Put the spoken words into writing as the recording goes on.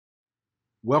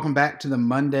Welcome back to the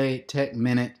Monday Tech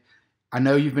Minute. I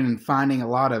know you've been finding a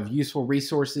lot of useful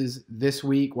resources this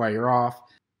week while you're off,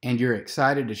 and you're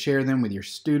excited to share them with your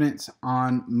students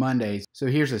on Mondays. So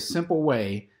here's a simple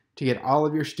way to get all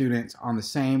of your students on the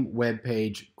same web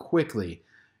page quickly.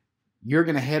 You're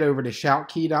going to head over to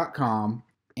ShoutKey.com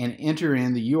and enter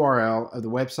in the URL of the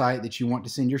website that you want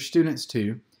to send your students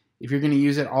to. If you're going to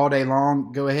use it all day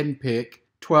long, go ahead and pick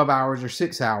 12 hours or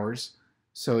 6 hours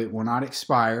so it will not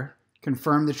expire.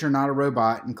 Confirm that you're not a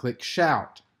robot and click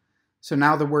Shout. So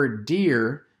now the word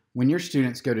dear, when your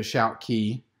students go to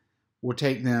ShoutKey, will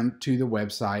take them to the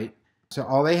website. So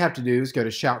all they have to do is go to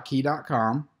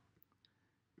ShoutKey.com,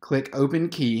 click Open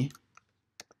Key,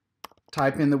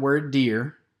 type in the word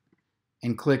dear,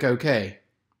 and click OK.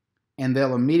 And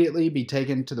they'll immediately be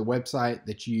taken to the website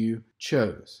that you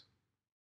chose.